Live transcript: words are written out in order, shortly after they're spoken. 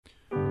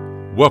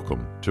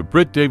Welcome to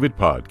Britt David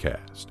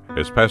Podcast,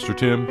 as Pastor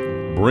Tim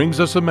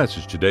brings us a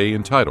message today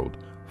entitled,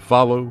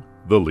 Follow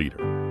the Leader,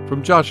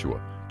 from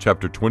Joshua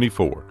chapter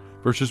 24,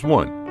 verses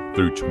 1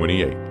 through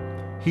 28.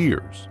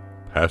 Here's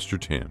Pastor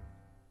Tim.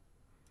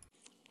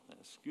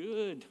 That's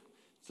good.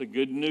 It's a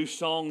good new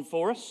song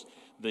for us.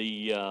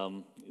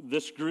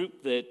 This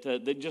group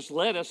that just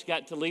led us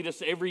got to lead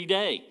us every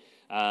day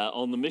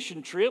on the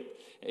mission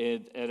trip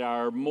at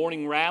our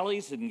morning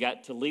rallies and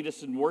got to lead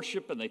us in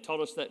worship, and they taught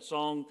us that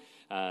song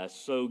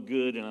so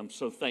good, and I'm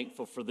so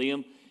thankful for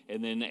them.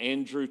 And then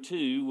Andrew,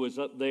 too, was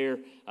up there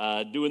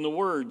doing the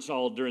words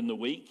all during the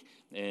week,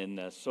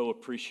 and so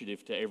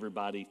appreciative to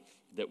everybody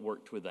that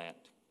worked with that.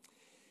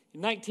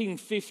 In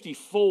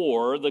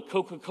 1954, the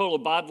Coca-Cola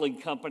bottling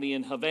company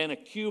in Havana,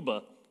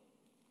 Cuba,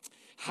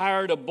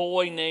 hired a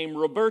boy named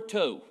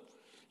Roberto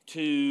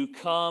to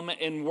come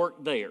and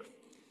work there.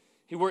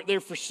 He worked there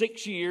for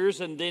 6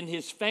 years, and then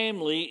his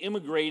family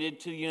immigrated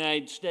to the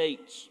United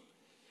States,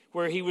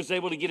 where he was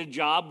able to get a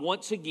job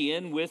once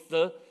again with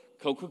the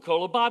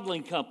Coca-Cola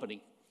bottling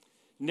company.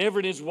 Never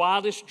in his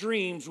wildest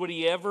dreams would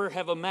he ever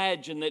have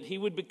imagined that he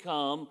would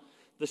become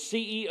the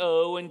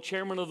CEO and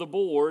chairman of the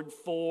board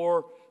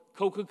for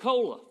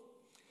Coca-Cola.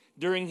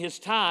 During his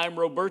time,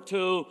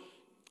 Roberto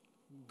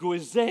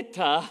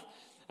Goizueta,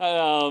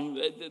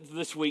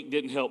 this week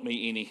didn't help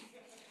me any.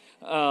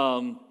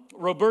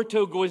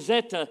 Roberto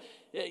Goizueta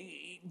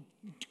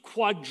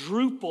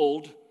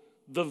quadrupled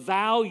the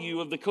value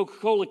of the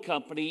Coca-Cola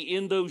company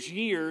in those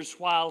years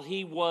while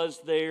he was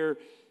their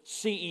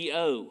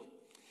CEO.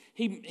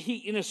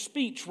 He in a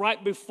speech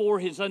right before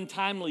his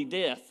untimely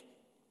death,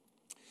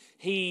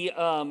 he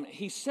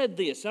said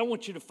this. I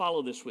want you to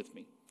follow this with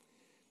me.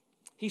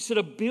 He said,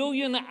 1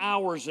 billion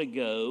hours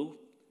ago,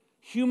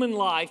 human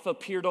life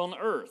appeared on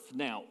earth.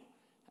 Now,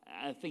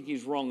 I think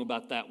he's wrong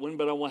about that one,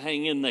 but I want to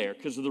hang in there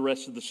because of the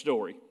rest of the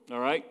story, all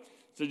right?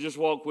 So just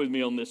walk with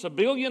me on this. 1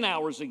 billion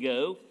hours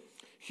ago,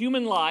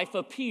 human life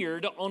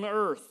appeared on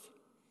earth.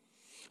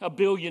 1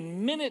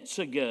 billion minutes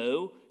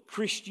ago,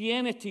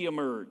 Christianity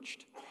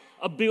emerged.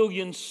 1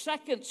 billion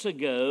seconds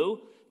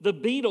ago, the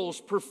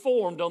Beatles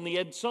performed on the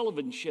Ed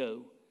Sullivan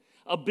Show.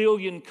 1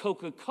 billion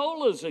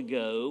Coca-Colas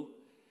ago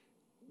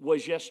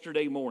was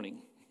yesterday morning.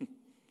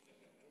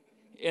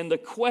 And the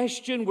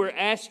question we're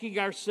asking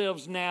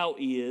ourselves now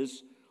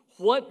is,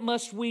 what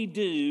must we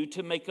do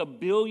to make 1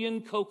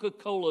 billion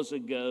Coca-Colas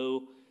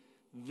ago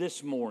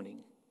this morning?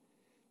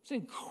 It's an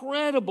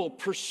incredible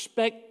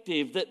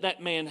perspective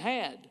that man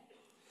had.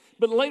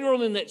 But later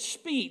on in that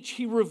speech,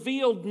 he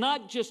revealed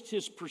not just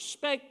his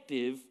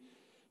perspective,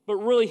 but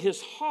really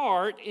his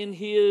heart and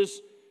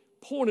his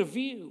point of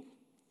view.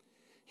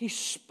 He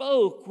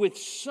spoke with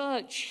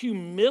such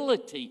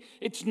humility.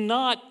 It's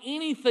not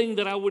anything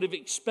that I would have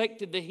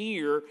expected to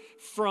hear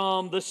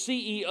from the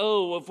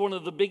CEO of one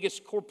of the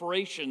biggest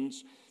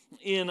corporations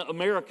in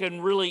America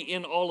and really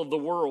in all of the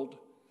world.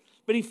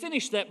 But he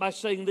finished that by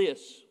saying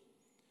this: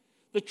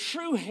 the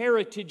true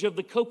heritage of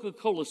the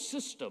Coca-Cola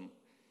system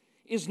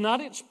is not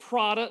its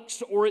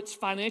products or its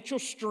financial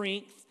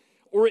strength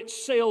or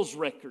its sales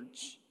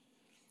records.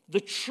 The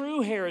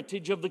true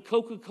heritage of the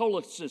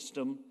Coca-Cola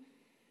system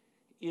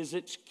is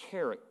its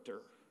character.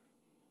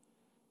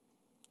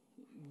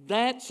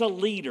 That's a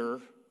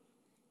leader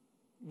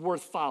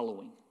worth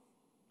following.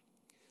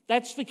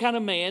 That's the kind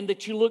of man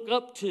that you look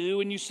up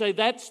to and you say,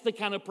 that's the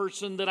kind of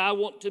person that I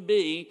want to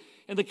be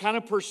and the kind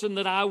of person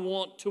that I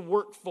want to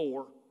work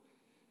for.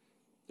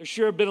 There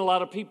sure have been a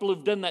lot of people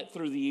who've done that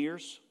through the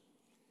years.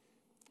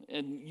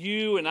 And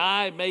you and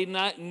I may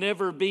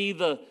never be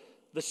the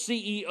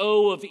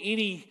CEO of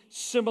any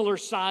similar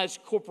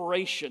sized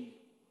corporation.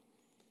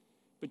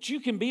 But you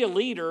can be a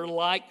leader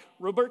like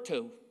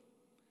Roberto.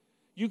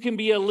 You can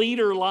be a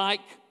leader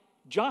like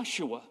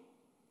Joshua.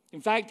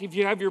 In fact, if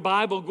you have your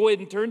Bible, go ahead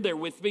and turn there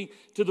with me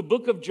to the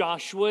book of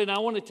Joshua. And I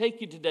want to take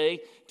you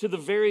today to the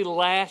very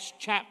last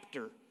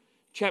chapter,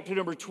 chapter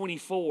number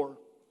 24.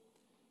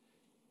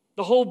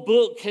 The whole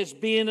book has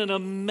been an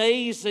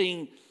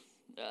amazing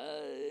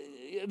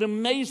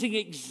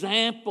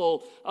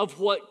example of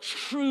what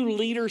true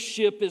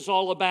leadership is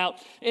all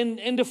about.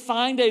 And to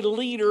find a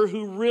leader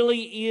who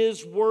really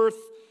is worth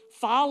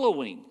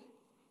following.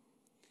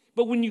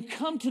 But when you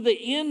come to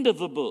the end of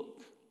the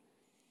book,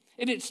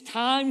 and it's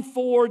time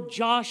for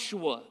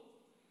Joshua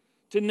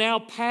to now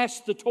pass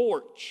the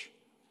torch,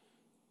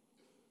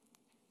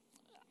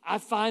 I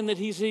find that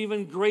he's an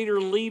even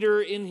greater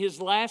leader in his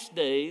last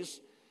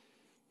days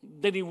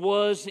than he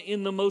was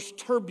in the most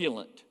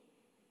turbulent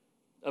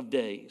of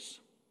days.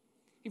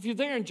 If you're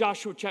there in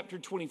Joshua chapter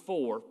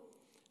 24,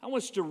 I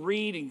want us to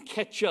read and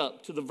catch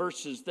up to the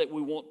verses that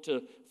we want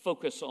to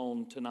focus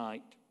on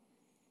tonight.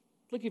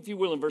 Look, if you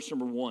will, in verse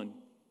number 1.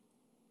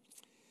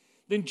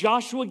 Then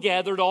Joshua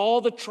gathered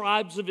all the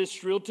tribes of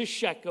Israel to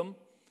Shechem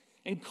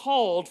and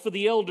called for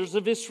the elders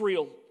of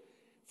Israel,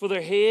 for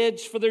their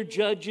heads, for their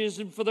judges,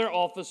 and for their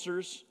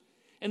officers,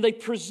 and they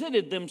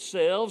presented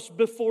themselves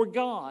before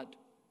God.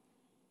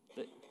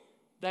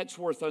 That's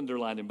worth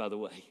underlining, by the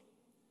way.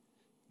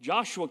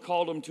 Joshua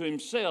called them to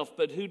himself,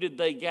 but who did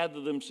they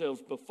gather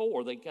themselves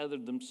before? They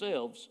gathered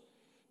themselves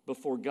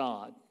before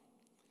God.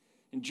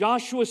 And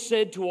Joshua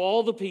said to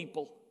all the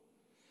people,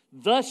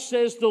 "Thus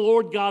says the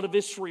Lord God of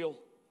Israel,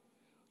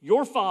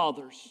 your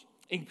fathers,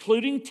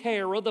 including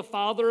Terah, the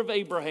father of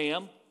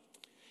Abraham,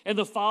 and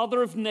the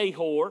father of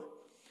Nahor,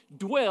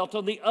 dwelt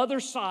on the other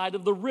side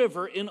of the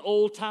river in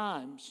old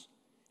times,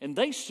 and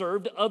they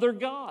served other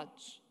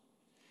gods.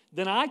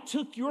 Then I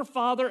took your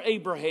father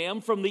Abraham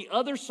from the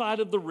other side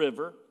of the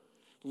river,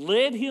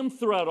 led him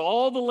throughout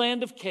all the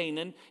land of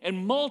Canaan,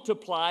 and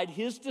multiplied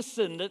his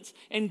descendants,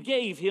 and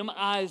gave him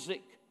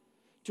Isaac.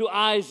 To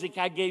Isaac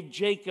I gave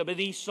Jacob and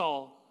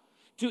Esau.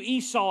 To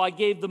Esau I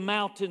gave the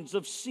mountains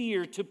of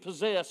Seir to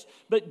possess,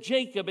 but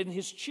Jacob and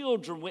his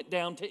children went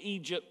down to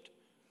Egypt.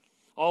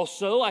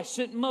 Also I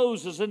sent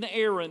Moses and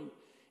Aaron,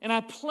 and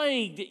I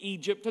plagued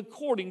Egypt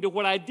according to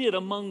what I did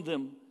among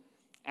them.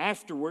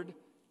 Afterward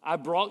I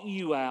brought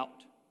you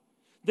out.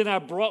 Then I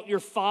brought your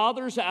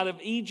fathers out of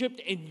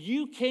Egypt, and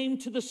you came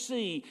to the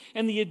sea,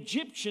 and the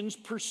Egyptians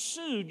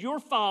pursued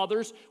your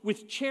fathers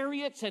with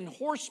chariots and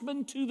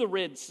horsemen to the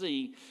Red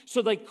Sea.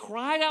 So they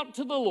cried out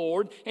to the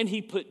Lord, and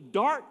he put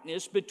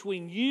darkness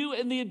between you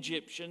and the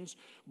Egyptians,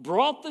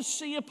 brought the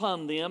sea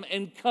upon them,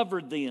 and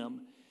covered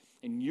them.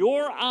 And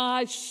your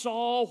eyes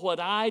saw what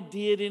I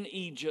did in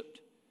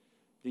Egypt.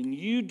 Then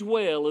you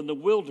dwell in the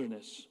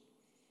wilderness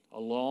a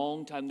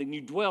long time. Then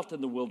you dwelt in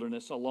the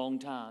wilderness a long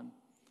time.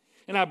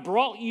 And I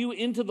brought you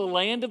into the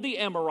land of the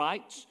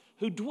Amorites,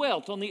 who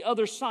dwelt on the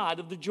other side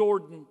of the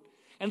Jordan.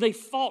 And they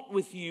fought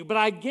with you, but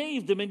I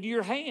gave them into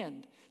your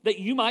hand, that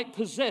you might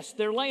possess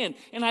their land.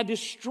 And I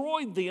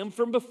destroyed them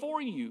from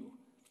before you.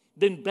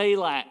 Then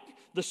Balak,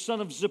 the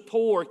son of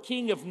Zippor,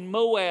 king of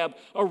Moab,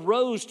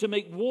 arose to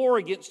make war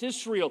against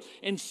Israel,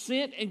 and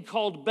sent and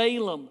called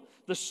Balaam,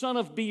 the son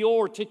of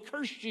Beor, to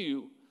curse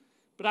you.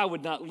 But I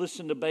would not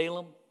listen to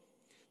Balaam.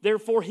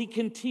 Therefore he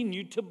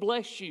continued to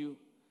bless you.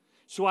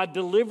 So I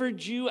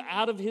delivered you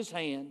out of his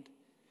hand.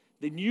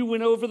 Then you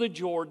went over the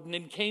Jordan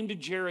and came to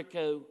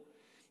Jericho.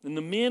 And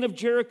the men of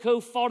Jericho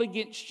fought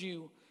against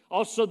you.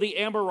 Also the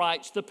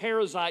Amorites, the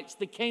Perizzites,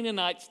 the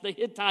Canaanites, the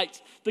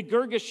Hittites, the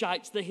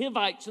Girgashites, the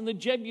Hivites, and the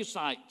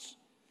Jebusites.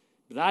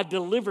 But I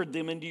delivered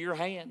them into your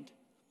hand.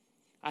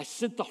 I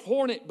sent the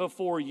hornet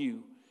before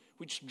you,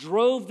 which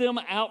drove them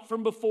out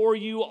from before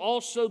you,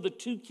 also the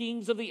two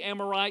kings of the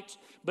Amorites,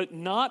 but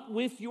not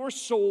with your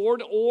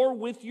sword or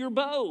with your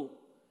bow.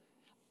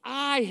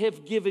 I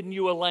have given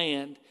you a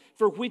land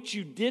for which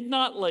you did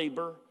not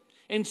labor,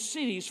 and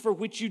cities for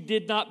which you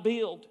did not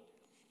build.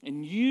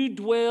 And you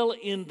dwell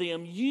in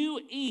them. You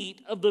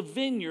eat of the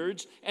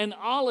vineyards and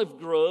olive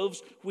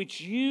groves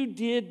which you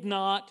did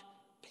not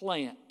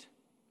plant.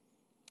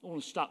 I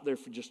want to stop there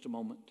for just a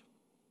moment.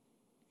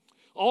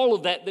 All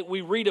of that we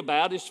read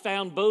about is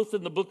found both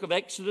in the book of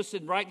Exodus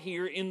and right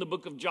here in the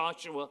book of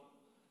Joshua.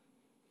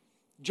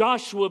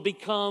 Joshua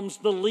becomes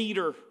the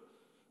leader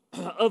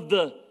of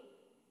the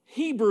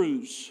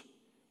Hebrews.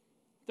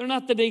 They're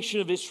not the nation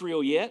of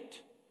Israel yet.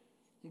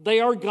 They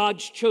are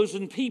God's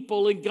chosen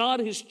people, and God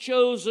has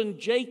chosen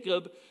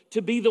Jacob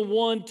to be the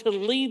one to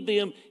lead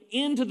them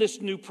into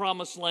this new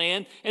promised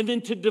land, and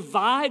then to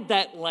divide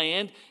that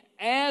land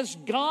as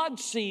God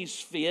sees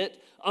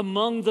fit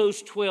among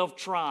those 12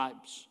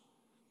 tribes.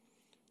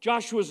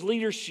 Joshua's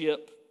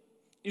leadership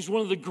is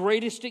one of the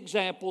greatest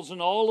examples in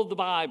all of the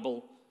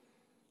Bible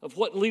of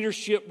what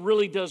leadership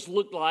really does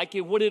look like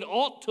and what it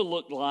ought to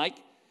look like,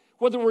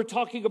 whether we're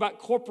talking about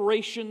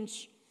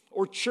corporations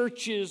or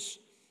churches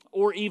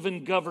or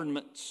even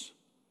governments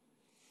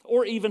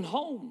or even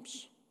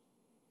homes.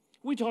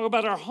 We talk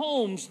about our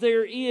homes,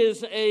 there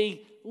is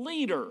a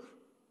leader.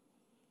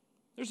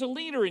 There's a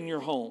leader in your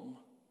home.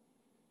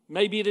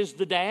 Maybe it is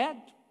the dad.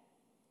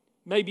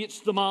 Maybe it's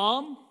the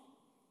mom.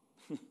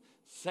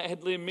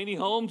 Sadly, in many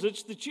homes,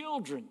 it's the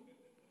children.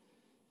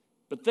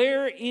 But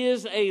there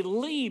is a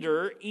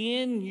leader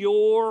in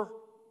your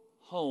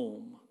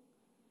home.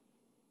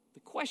 The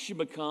question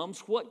becomes,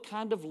 what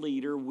kind of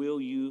leader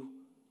will you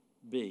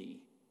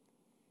be?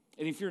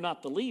 And if you're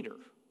not the leader,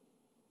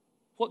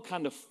 what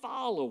kind of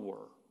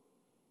follower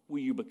will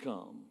you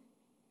become?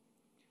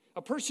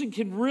 A person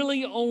can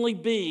really only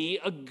be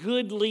a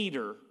good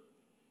leader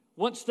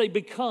once they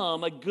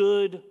become a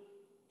good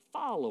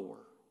follower.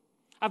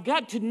 I've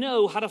got to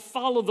know how to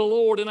follow the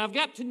Lord, and I've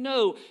got to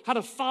know how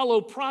to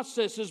follow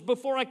processes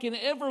before I can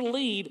ever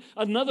lead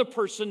another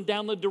person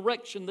down the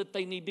direction that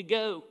they need to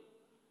go.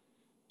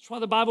 That's why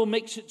the Bible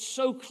makes it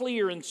so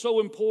clear and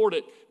so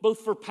important, both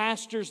for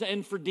pastors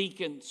and for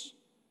deacons,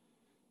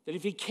 that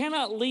if he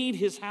cannot lead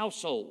his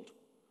household,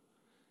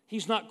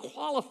 he's not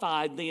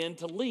qualified then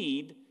to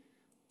lead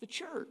the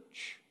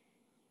church.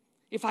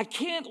 If I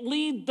can't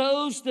lead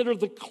those that are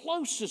the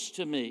closest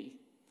to me,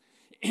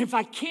 if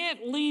I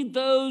can't lead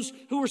those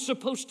who are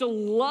supposed to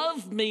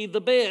love me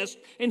the best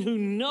and who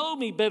know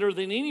me better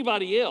than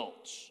anybody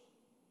else,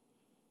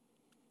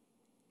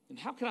 then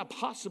how can I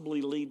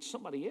possibly lead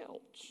somebody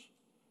else?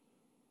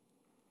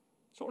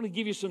 So I want to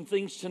give you some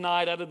things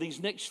tonight out of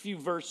these next few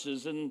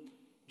verses in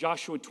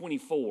Joshua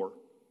 24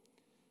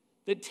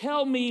 that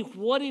tell me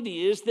what it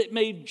is that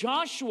made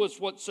Joshua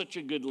such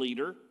a good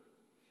leader,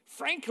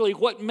 frankly,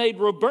 what made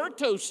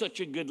Roberto such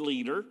a good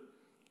leader,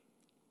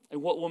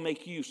 and what will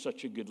make you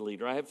such a good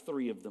leader. I have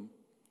 3 of them.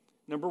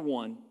 Number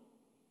 1,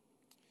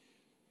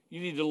 you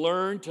need to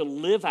learn to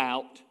live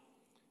out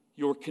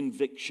your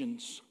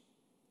convictions.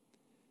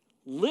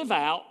 Live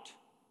out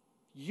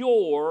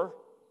your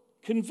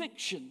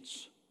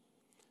convictions.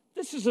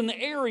 This is an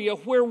area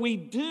where we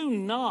do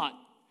not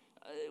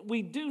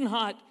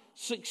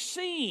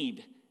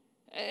succeed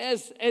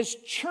as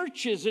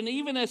churches and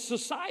even as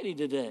society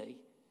today.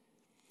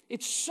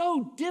 It's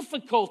so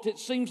difficult, it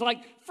seems like,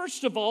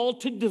 first of all,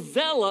 to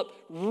develop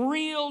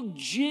real,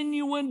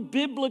 genuine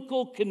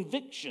biblical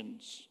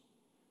convictions.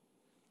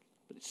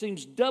 But it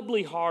seems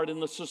doubly hard in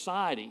the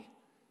society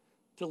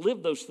to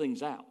live those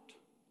things out.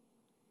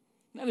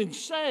 I didn't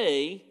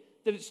say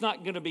that it's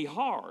not going to be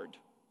hard.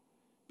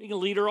 Being a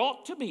leader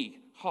ought to be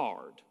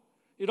hard.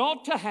 It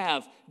ought to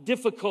have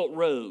difficult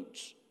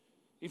roads.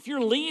 If you're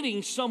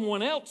leading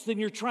someone else, then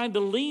you're trying to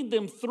lead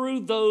them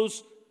through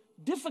those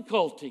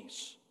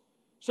difficulties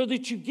so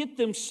that you get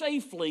them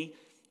safely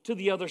to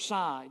the other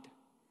side.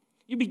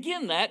 You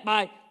begin that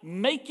by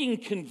making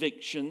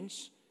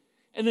convictions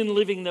and then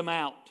living them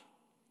out.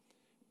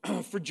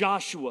 For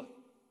Joshua,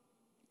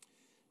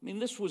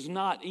 this was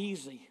not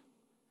easy.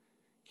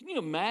 Can you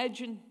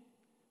imagine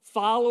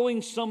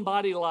following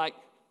somebody like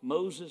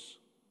Moses?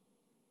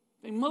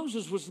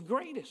 Moses was the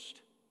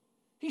greatest.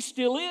 He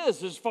still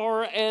is as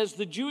far as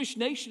the Jewish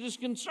nation is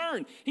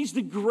concerned. He's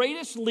the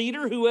greatest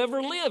leader who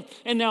ever lived.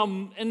 And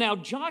now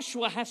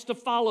Joshua has to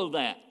follow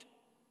that.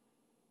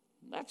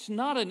 That's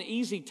not an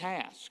easy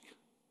task.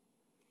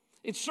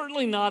 It's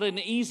certainly not an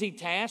easy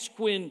task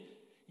when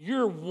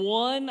you're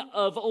one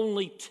of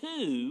only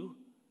 2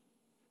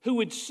 who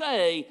would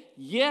say,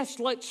 yes,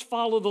 let's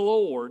follow the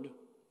Lord,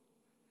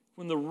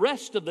 when the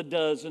rest of the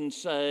dozen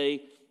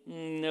say,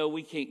 no,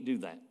 we can't do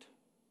that.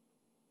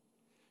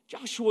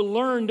 Joshua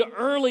learned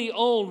early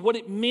on what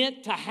it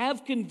meant to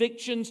have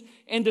convictions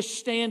and to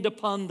stand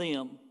upon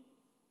them.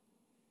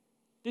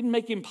 Didn't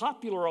make him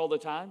popular all the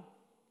time.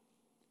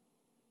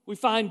 We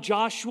find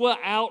Joshua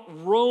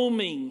out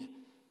roaming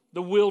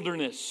the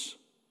wilderness,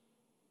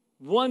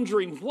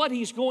 wondering what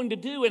he's going to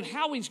do and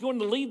how he's going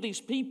to lead these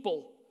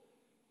people.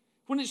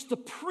 When it's the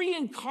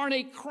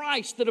pre-incarnate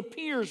Christ that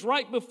appears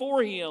right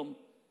before him,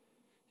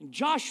 and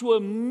Joshua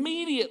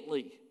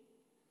immediately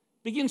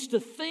begins to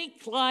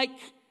think like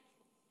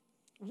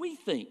we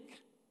think,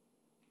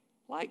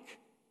 like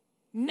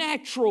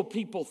natural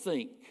people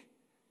think,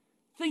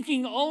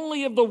 thinking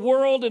only of the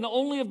world and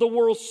only of the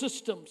world's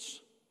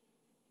systems.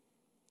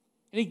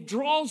 And he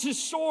draws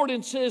his sword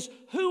and says,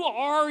 who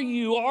are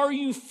you? Are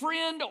you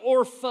friend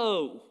or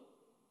foe?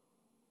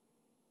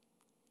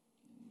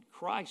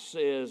 Christ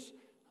says,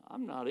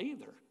 I'm not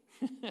either.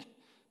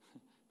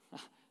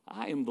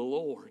 I am the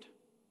Lord.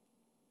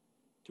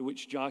 To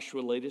which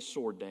Joshua laid his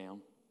sword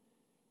down.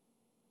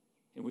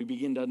 And we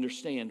begin to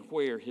understand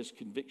where his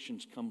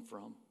convictions come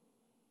from.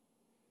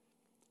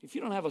 If you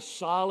don't have a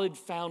solid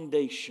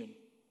foundation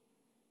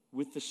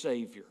with the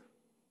Savior,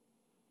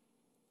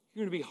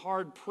 you're going to be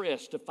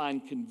hard-pressed to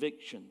find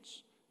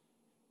convictions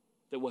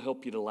that will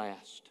help you to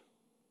last.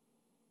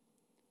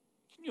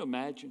 Can you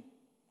imagine?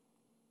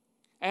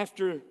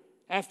 After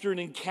an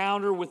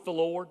encounter with the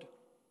Lord,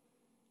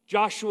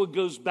 Joshua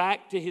goes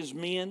back to his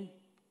men,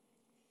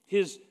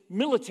 his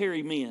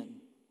military men,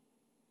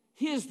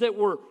 his that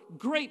were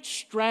great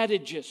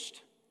strategists,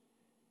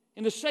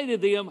 and to say to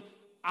them,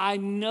 I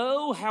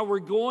know how we're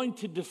going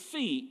to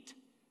defeat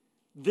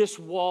this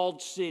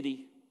walled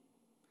city.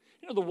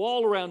 The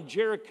wall around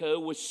Jericho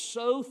was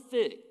so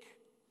thick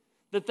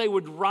that they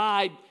would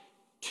ride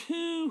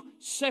 2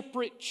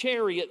 separate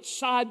chariots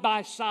side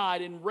by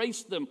side and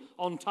race them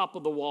on top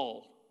of the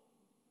wall.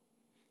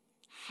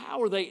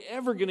 How are they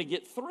ever going to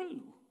get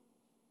through?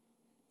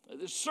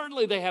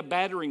 Certainly they have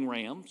battering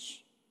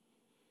rams.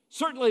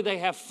 Certainly they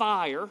have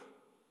fire.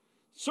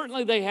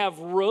 Certainly they have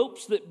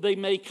ropes that they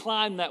may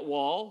climb that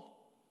wall.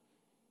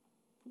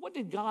 What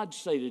did God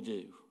say to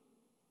do?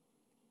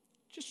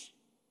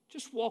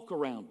 Just walk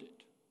around it.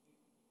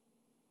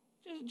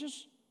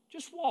 Just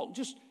walk.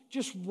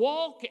 Just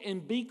walk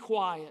and be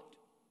quiet.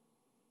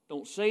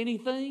 Don't say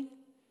anything.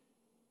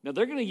 Now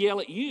they're going to yell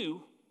at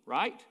you,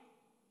 right?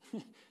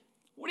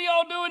 What are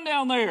y'all doing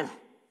down there?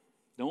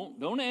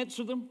 Don't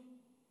answer them.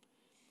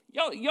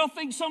 Y'all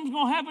think something's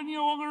going to happen?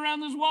 You're walking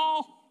around this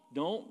wall?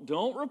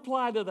 Don't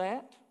reply to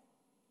that.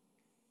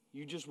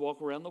 You just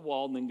walk around the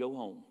wall and then go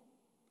home.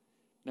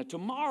 Now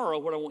tomorrow,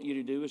 what I want you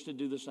to do is to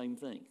do the same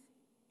thing.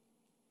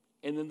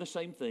 And then the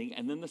same thing,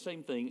 and then the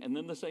same thing, and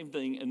then the same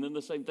thing, and then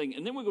the same thing.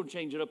 And then we're going to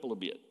change it up a little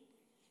bit.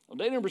 On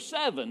day number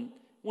 7, I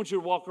want you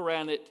to walk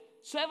around it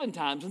 7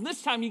 times. And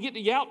this time you get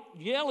to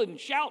yell and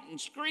shout and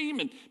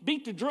scream and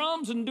beat the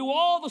drums and do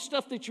all the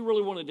stuff that you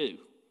really want to do.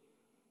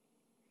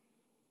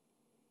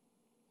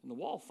 And the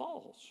wall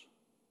falls.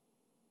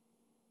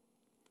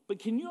 But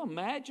can you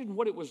imagine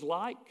what it was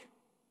like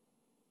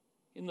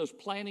in those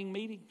planning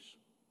meetings?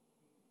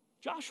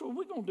 Joshua,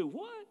 we're going to do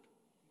what?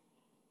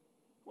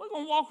 We're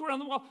going to walk around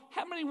the wall.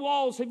 How many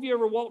walls have you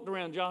ever walked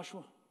around,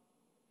 Joshua?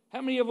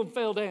 How many of them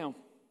fell down?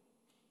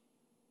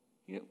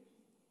 You know,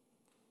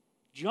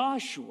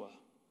 Joshua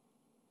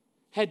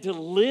had to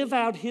live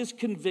out his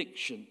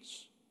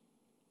convictions,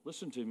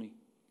 listen to me,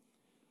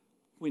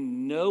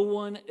 when no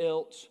one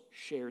else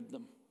shared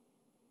them.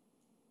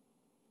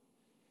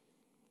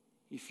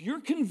 If your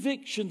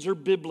convictions are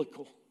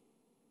biblical,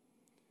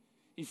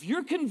 if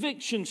your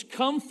convictions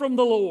come from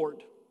the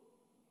Lord,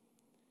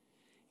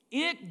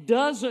 it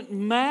doesn't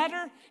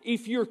matter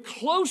if your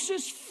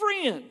closest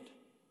friend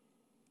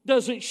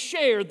doesn't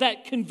share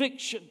that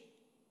conviction.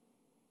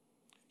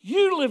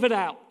 You live it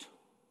out.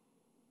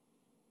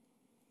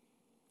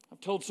 I've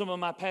told some of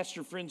my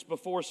pastor friends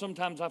before,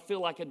 sometimes I feel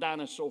like a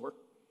dinosaur.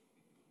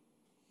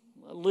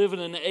 I live in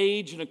an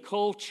age and a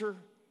culture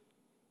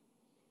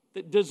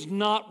that does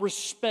not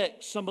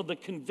respect some of the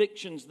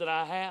convictions that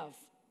I have.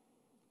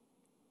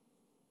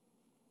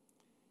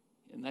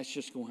 And that's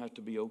just going to have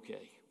to be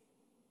okay.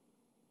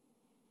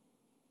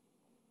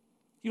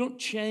 You don't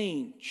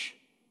change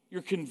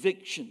your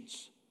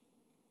convictions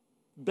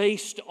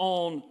based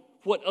on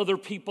what other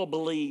people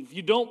believe.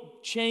 You don't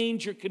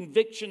change your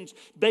convictions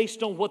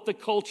based on what the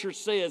culture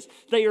says.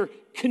 They are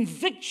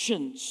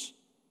convictions.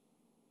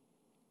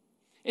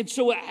 And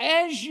so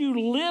as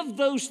you live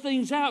those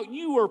things out,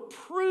 you are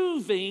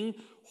proving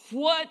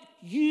what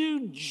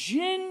you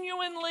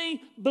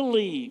genuinely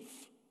believe.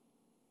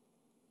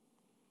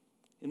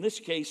 In this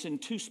case, in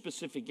two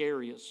specific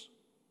areas.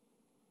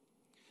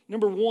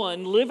 Number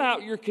one, live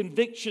out your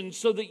convictions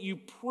so that you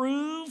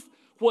prove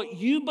what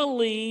you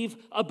believe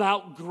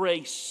about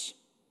grace.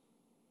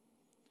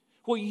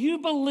 What you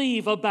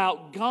believe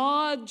about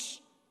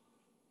God's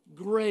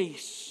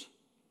grace,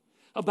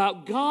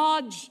 about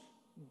God's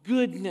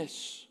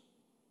goodness.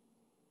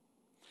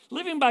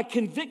 Living by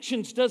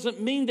convictions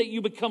doesn't mean that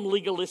you become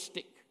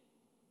legalistic.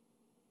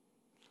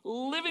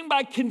 Living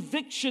by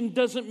conviction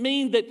doesn't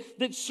mean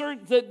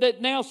that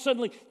now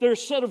suddenly there are a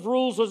set of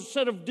rules, a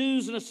set of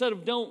do's, and a set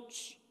of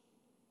don'ts.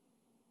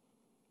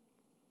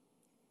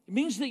 It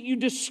means that you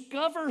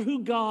discover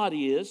who God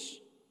is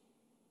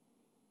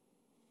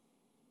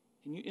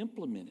and you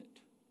implement it.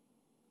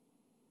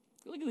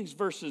 Look at these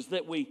verses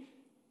that we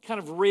kind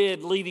of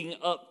read leading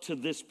up to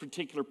this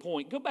particular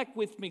point. Go back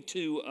with me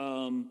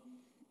to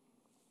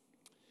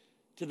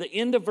the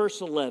end of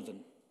verse 11.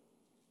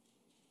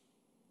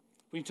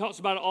 When he talks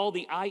about all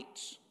the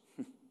ites,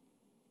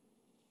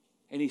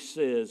 and he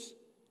says,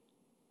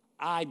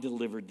 I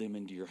delivered them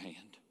into your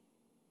hand.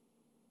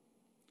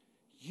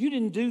 You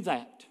didn't do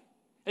that.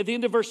 At the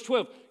end of verse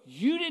 12,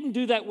 you didn't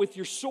do that with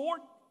your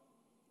sword.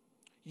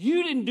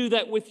 You didn't do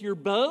that with your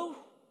bow.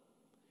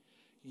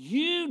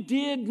 You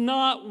did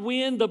not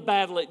win the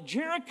battle at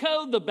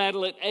Jericho, the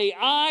battle at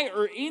Ai,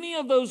 or any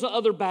of those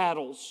other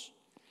battles.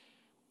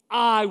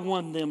 I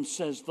won them,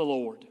 says the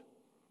Lord.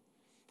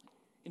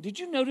 And did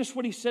you notice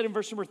what he said in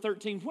verse number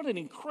 13? What an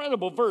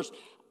incredible verse.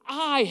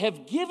 I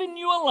have given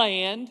you a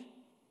land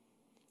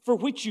for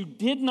which you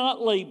did not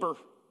labor.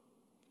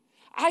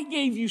 I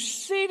gave you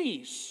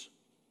cities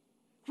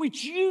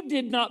which you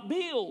did not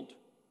build.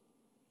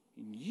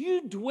 And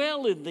you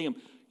dwell in them.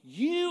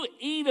 You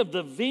eat of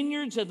the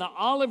vineyards and the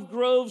olive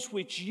groves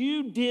which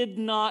you did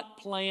not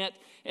plant.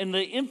 And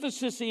the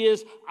emphasis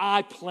is,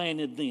 I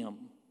planted them.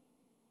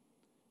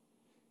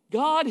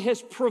 God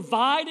has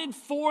provided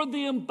for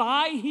them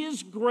by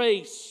His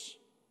grace.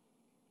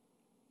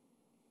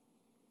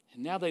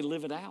 And now they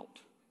live it out.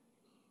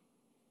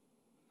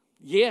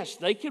 Yes,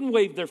 they can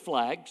wave their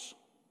flags.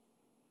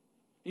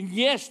 And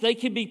yes, they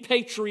can be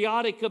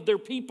patriotic of their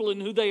people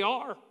and who they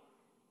are.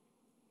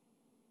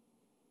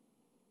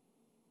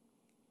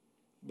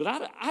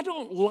 But I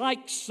don't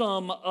like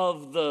some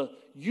of the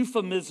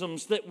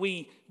euphemisms that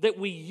we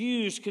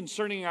use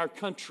concerning our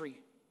country.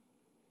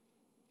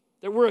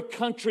 That we're a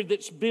country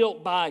that's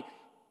built by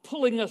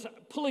pulling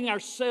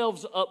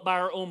ourselves up by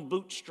our own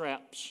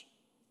bootstraps.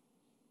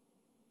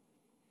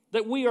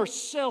 That we are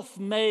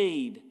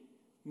self-made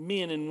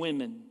men and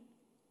women.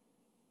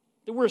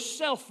 That we're a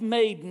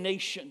self-made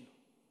nation.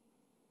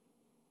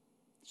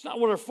 It's not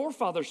what our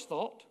forefathers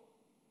thought.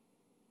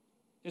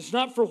 It's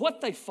not for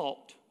what they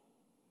fought.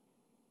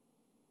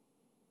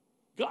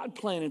 God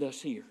planted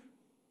us here.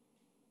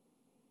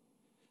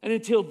 And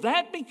until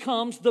that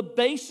becomes the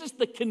basis,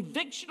 the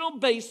convictional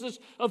basis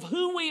of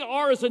who we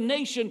are as a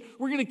nation,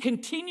 we're going to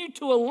continue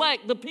to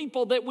elect the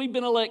people that we've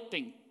been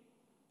electing.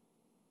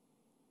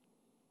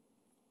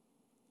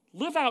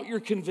 Live out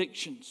your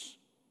convictions.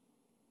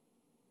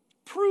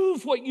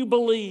 Prove what you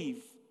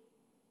believe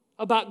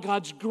about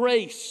God's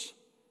grace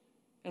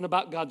and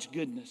about God's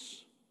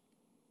goodness.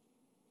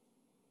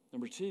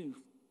 Number two,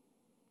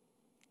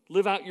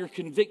 live out your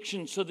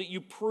convictions so that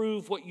you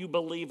prove what you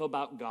believe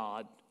about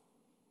God.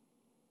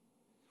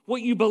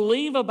 What you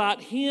believe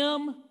about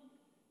Him,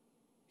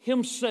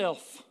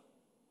 Himself.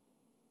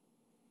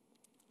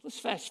 Let's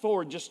fast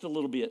forward just a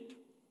little bit.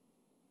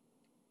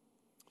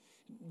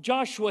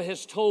 Joshua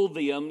has told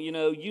them,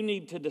 you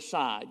need to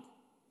decide.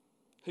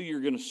 who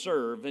you're going to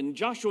serve. And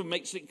Joshua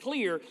makes it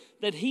clear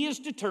that he is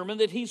determined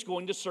that he's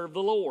going to serve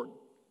the Lord.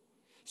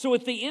 So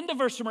at the end of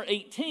verse number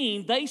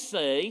 18, they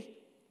say,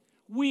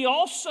 we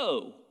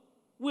also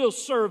will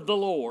serve the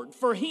Lord,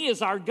 for he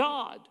is our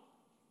God.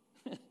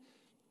 You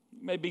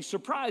may be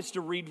surprised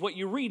to read what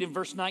you read in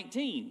verse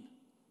 19.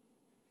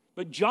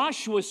 But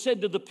Joshua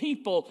said to the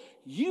people,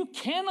 you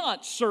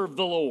cannot serve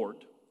the Lord,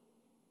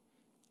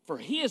 for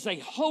he is a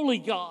holy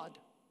God.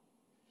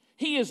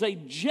 He is a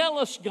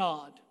jealous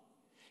God.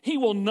 He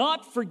will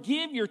not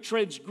forgive your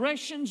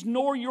transgressions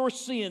nor your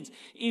sins.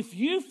 If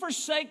you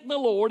forsake the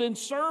Lord and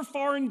serve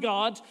foreign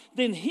gods,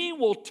 then he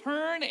will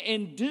turn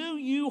and do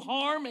you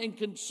harm and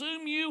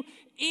consume you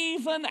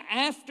even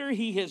after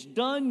he has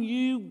done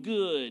you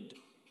good.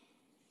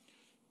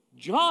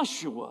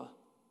 Joshua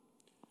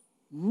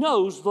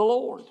knows the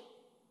Lord.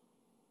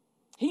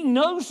 He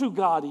knows who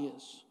God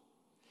is.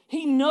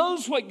 He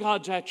knows what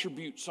God's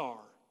attributes are.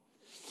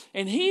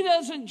 And he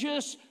doesn't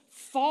just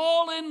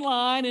fall in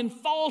line and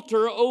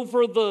falter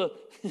over the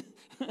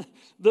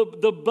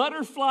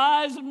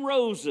butterflies and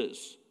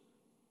roses.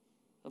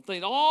 I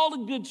think all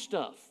the good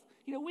stuff.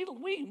 You know,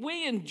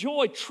 we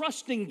enjoy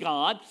trusting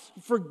God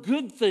for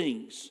good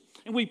things.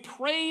 And we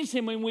praise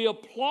him and we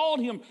applaud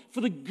him for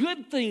the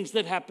good things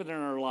that happen in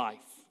our life.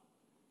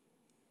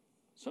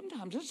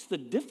 Sometimes it's the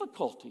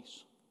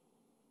difficulties.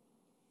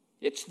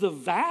 It's the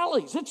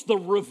valleys. It's the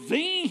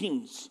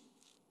ravines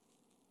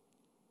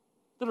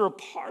that are a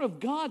part of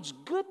God's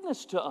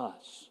goodness to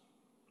us.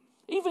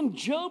 Even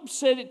Job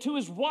said it to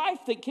his wife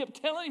that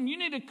kept telling him, you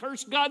need to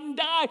curse God and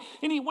die.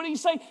 And what did he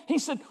say? He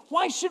said,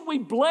 why should we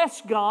bless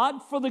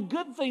God for the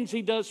good things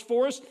he does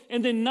for us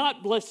and then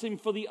not bless him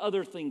for the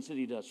other things that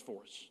he does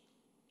for us?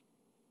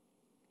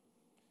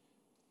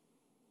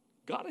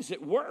 God is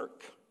at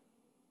work.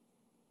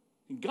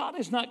 God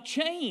has not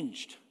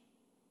changed.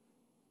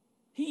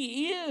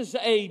 He is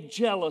a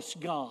jealous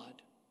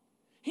God.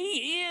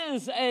 He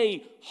is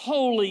a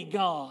holy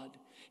God.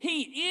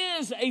 He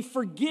is a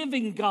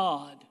forgiving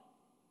God.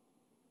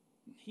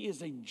 He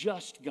is a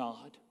just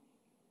God.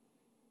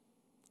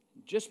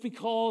 Just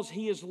because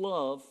he is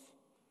love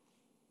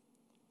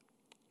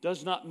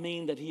does not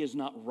mean that he is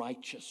not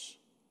righteous.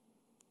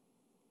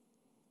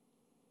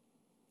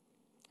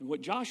 And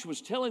what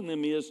Joshua's telling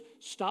them is,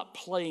 stop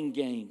playing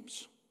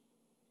games.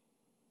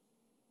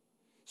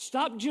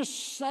 Stop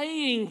just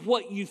saying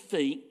what you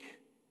think.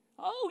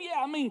 Oh,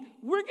 yeah,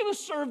 we're going to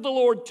serve the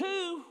Lord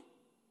too.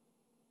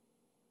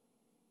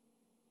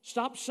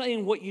 Stop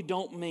saying what you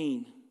don't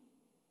mean.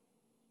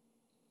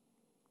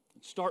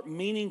 Start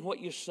meaning what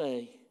you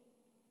say.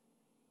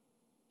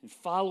 And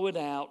follow it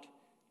out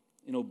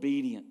in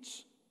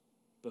obedience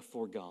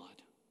before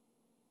God.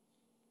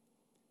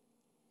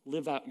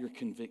 Live out your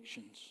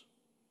convictions.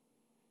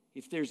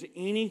 If there's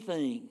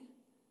anything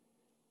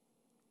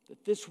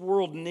that this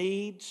world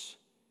needs,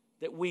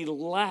 that we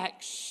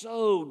lack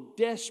so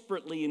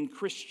desperately in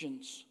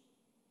Christians,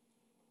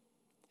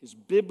 is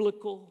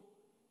biblical,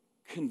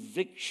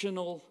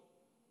 convictional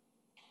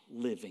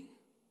living.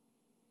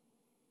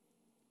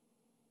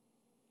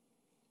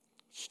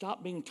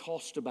 Stop being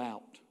tossed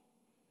about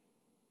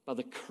by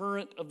the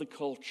current of the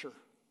culture,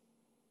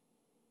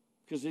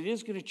 because it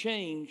is going to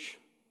change,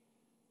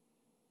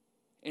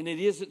 and it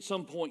is at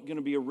some point going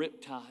to be a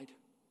riptide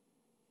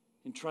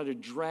and try to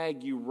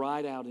drag you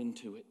right out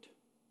into it.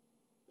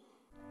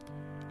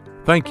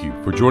 Thank you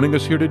for joining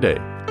us here today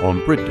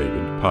on Britt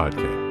David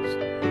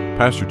Podcast.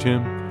 Pastor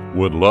Tim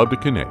would love to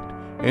connect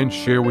and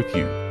share with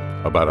you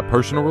about a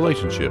personal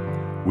relationship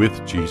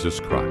with Jesus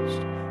Christ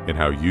and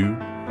how you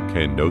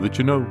can know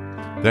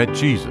that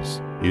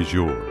Jesus is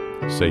your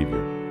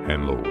Savior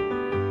and Lord.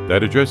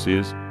 That address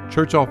is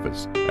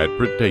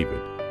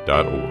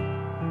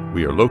churchoffice@brittdavid.org.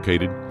 We are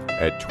located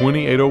at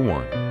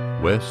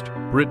 2801 West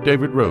Britt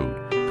David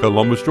Road,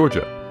 Columbus,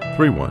 Georgia,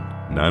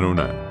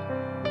 31909.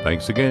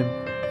 Thanks again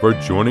for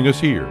joining us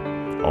here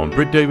on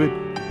Britt David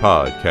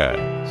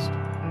Podcast.